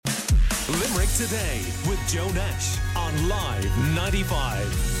Today with Joe Nash on Live 95.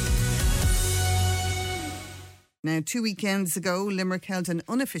 Now, 2 weekends ago, Limerick held an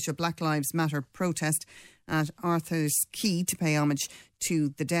unofficial Black Lives Matter protest at Arthur's Quay to pay homage to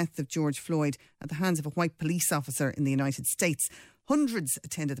the death of George Floyd at the hands of a white police officer in the United States. Hundreds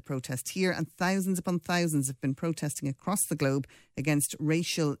attended the protest here, and thousands upon thousands have been protesting across the globe against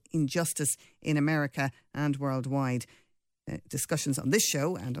racial injustice in America and worldwide. Discussions on this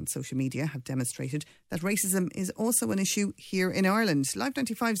show and on social media have demonstrated that racism is also an issue here in Ireland. Live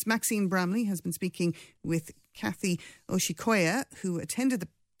 95's Maxine Bramley has been speaking with Kathy Oshikoya, who attended the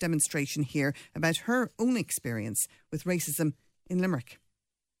demonstration here, about her own experience with racism in Limerick.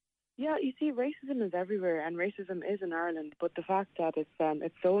 Yeah, you see, racism is everywhere, and racism is in Ireland. But the fact that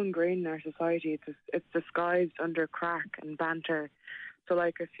it's so ingrained in our society, it's disguised under crack and banter. So,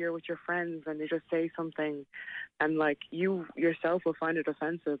 like, if you're with your friends and they just say something, and like you yourself will find it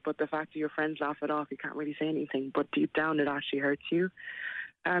offensive, but the fact that your friends laugh it off, you can't really say anything. But deep down, it actually hurts you.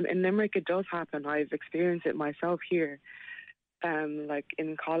 In Limerick, it does happen. I've experienced it myself here, like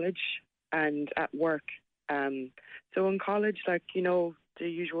in college and at work. So in college, like, you know, the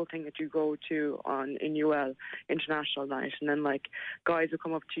usual thing that you go to in UL, International Night, and then like guys will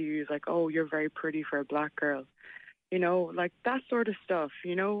come up to you, like, oh, you're very pretty for a black girl. You know, like that sort of stuff,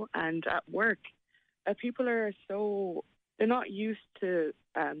 you know. And at work, people are they're not used to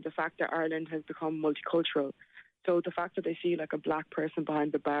the fact that Ireland has become multicultural. So the fact that they see like a black person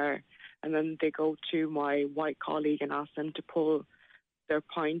behind the bar, and then they go to my white colleague and ask them to pull their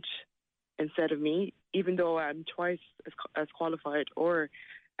pint instead of me, even though I'm twice as qualified or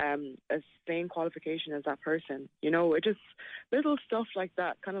as same qualification as that person. You know, it just, little stuff like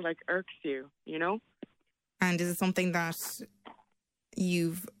that kind of like irks you, you know? And is it something that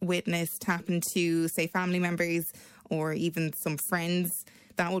you've witnessed happen to, say, family members or even some friends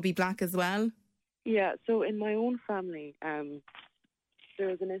that would be black as well? Yeah, so in my own family, there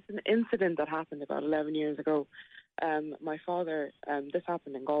was an incident that happened about 11 years ago. My father, this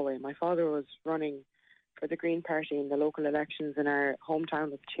happened in Galway. My father was running for the Green Party in the local elections in our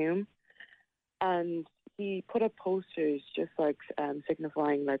hometown of Tuam. And he put up posters just like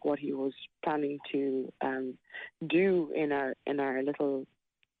signifying like what he was planning to do in our little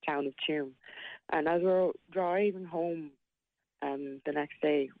town of Tuam. And as we were driving home the next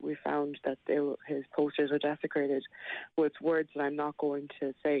day, we found that his posters were desecrated with words that I'm not going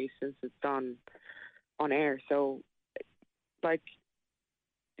to say since it's on air. So, like,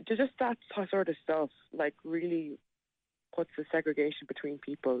 just that sort of stuff, like, really puts the segregation between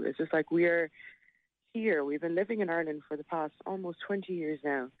people. It's just like we're here. We've been living in Ireland for the past almost 20 years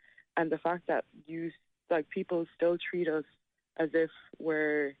now, and the fact that people still treat us as if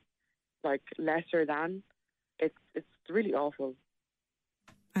we're like lesser than, it's really awful.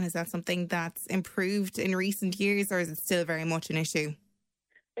 And is that something that's improved in recent years, or is it still very much an issue?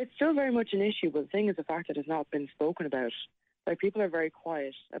 It's still very much an issue, but the thing is the fact that it's not been spoken about. Like, people are very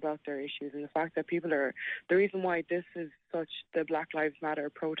quiet about their issues, and the fact that the reason why this is the Black Lives Matter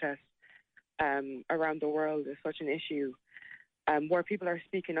protest around the world is such an issue, where people are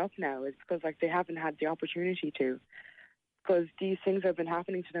speaking up now, is because like they haven't had the opportunity to, because these things have been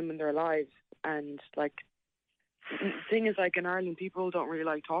happening to them in their lives. And like, the thing is, like, in Ireland, people don't really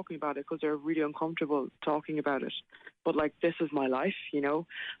like talking about it because they're really uncomfortable talking about it. But like, this is my life, you know.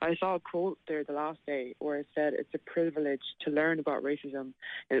 I saw a quote there the last day where it said it's a privilege to learn about racism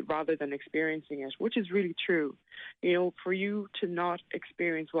rather than experiencing it, which is really true. You know, for you to not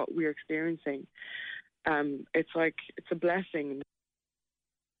experience what we're experiencing, it's a blessing.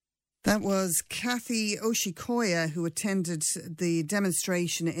 That was Kathy Oshikoya, who attended the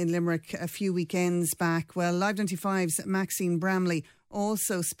demonstration in Limerick a few weekends back. Well, Live 95's Maxine Bramley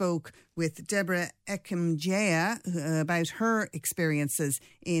also spoke with Deborah Ekimjaya about her experiences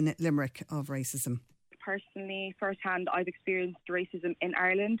in Limerick of racism. Personally, firsthand, I've experienced racism in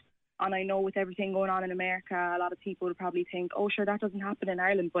Ireland. And I know with everything going on in America, a lot of people would probably think, oh, sure, that doesn't happen in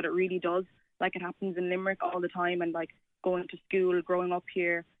Ireland. But it really does. Like, it happens in Limerick all the time. And like, going to school, growing up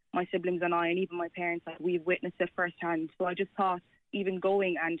here, my siblings and I, and even my parents, like, we've witnessed it firsthand. So I just thought, even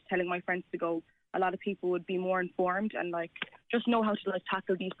going and telling my friends to go, a lot of people would be more informed and like just know how to like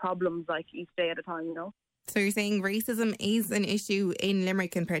tackle these problems like each day at a time, you know. So you're saying racism is an issue in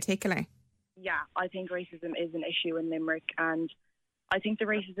Limerick in particular? Yeah, I think racism is an issue in Limerick, and I think the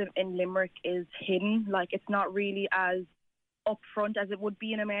racism in Limerick is hidden. Like, it's not really as upfront as it would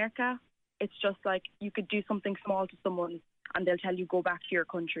be in America. It's just like you could do something small to someone and they'll tell you go back to your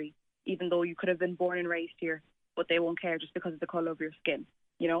country, even though you could have been born and raised here, but they won't care just because of the colour of your skin,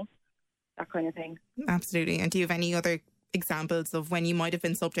 you know, that kind of thing. Absolutely. And do you have any other examples of when you might have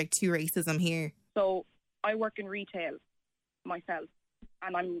been subject to racism here. So I work in retail myself,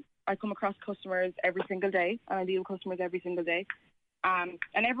 and I come across customers every single day, and I deal with customers every single day. And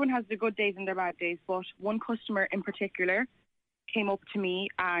everyone has their good days and their bad days, but one customer in particular came up to me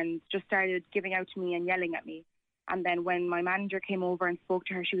and just started giving out to me and yelling at me. And then when my manager came over and spoke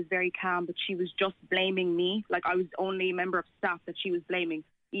to her, she was very calm, but she was just blaming me. Like, I was the only member of staff that she was blaming,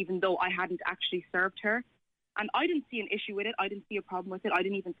 even though I hadn't actually served her. And I didn't see an issue with it. I didn't see a problem with it. I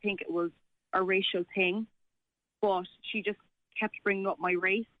didn't even think it was a racial thing. But she just kept bringing up my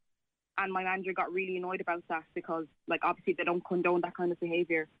race. And my manager got really annoyed about that because, like, obviously they don't condone that kind of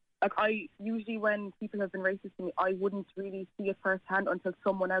behaviour. Like, I usually, when people have been racist to me, I wouldn't really see it firsthand until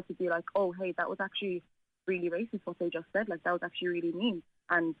someone else would be like, oh, hey, that was actually really racist what they just said. Like, that was actually really mean.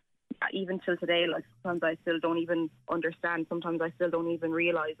 And even till today, like, sometimes I still don't even understand. Sometimes I still don't even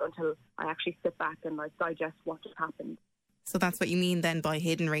realise until I actually sit back and, like, digest what just happened. So that's what you mean then by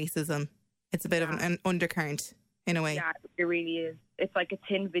hidden racism. It's a bit of an undercurrent in a way. Yeah, it really is. It's like a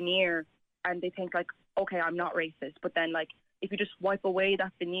thin veneer, and they think, like, okay, I'm not racist. But then, like, if you just wipe away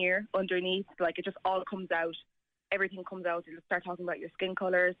that veneer underneath, like, it just all comes out. Everything comes out. You'll start talking about your skin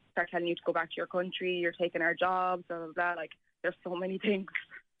colours, start telling you to go back to your country, you're taking our jobs, blah, blah, blah. Like, there's so many things.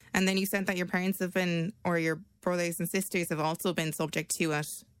 And then you said that your parents have been, or your brothers and sisters have also been subject to it.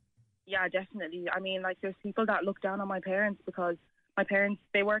 Yeah, definitely. I mean, like, there's people that look down on my parents because my parents,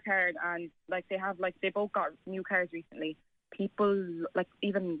 they work hard, and, like, they both got new cars recently. People, like,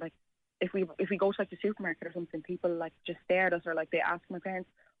 even, like, if we go to, like, the supermarket or something, people, like, just stare at us, or, like, they ask my parents,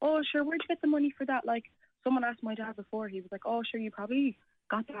 oh, sure, where'd you get the money for that? Like, someone asked my dad before, he was like, oh, sure, you probably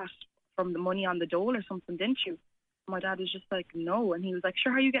got that from the money on the dole or something, didn't you? My dad was just like, no. And he was like,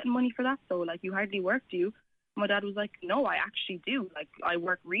 sure, how are you getting money for that though? Like, you hardly work, do you? My dad was like, no, I actually do. Like, I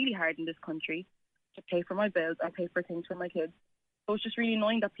work really hard in this country to pay for my bills. I pay for things for my kids. So it's just really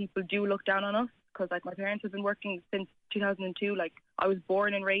annoying that people do look down on us, because, like, my parents have been working since 2002. Like, I was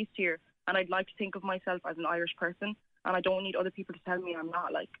born and raised here, and I'd like to think of myself as an Irish person, and I don't need other people to tell me I'm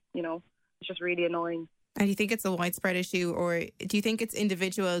not. Like, you know, it's just really annoying. And do you think it's a widespread issue, or do you think it's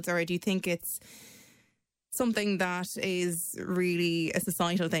individuals, or do you think it's something that is really a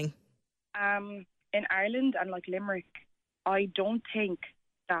societal thing? In Ireland and, like, Limerick, I don't think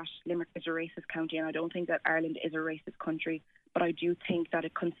that Limerick is a racist county, and I don't think that Ireland is a racist country, but I do think that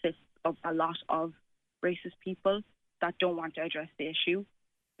it consists of a lot of racist people that don't want to address the issue.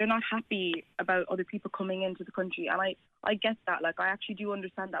 They're not happy about other people coming into the country, and I get that. Like, I actually do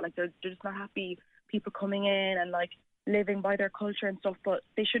understand that. Like, they're just not happy people coming in and, like, living by their culture and stuff, but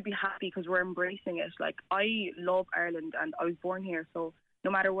they should be happy because we're embracing it. Like, I love Ireland, and I was born here, so no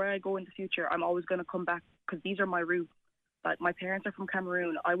matter where I go in the future, I'm always going to come back because these are my roots. Like, my parents are from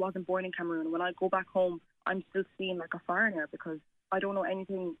Cameroon. I wasn't born in Cameroon. When I go back home, I'm still seen like a foreigner because I don't know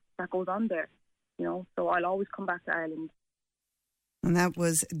anything that goes on there, you know, so I'll always come back to Ireland. And that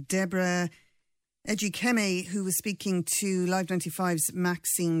was Deborah Ejikeme, who was speaking to Live 95's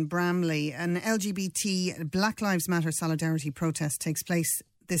Maxine Bramley. An LGBT Black Lives Matter solidarity protest takes place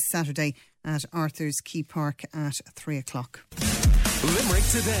this Saturday at Arthur's Quay Park at 3:00. Limerick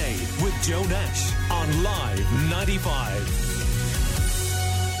Today with Joe Nash on Live 95.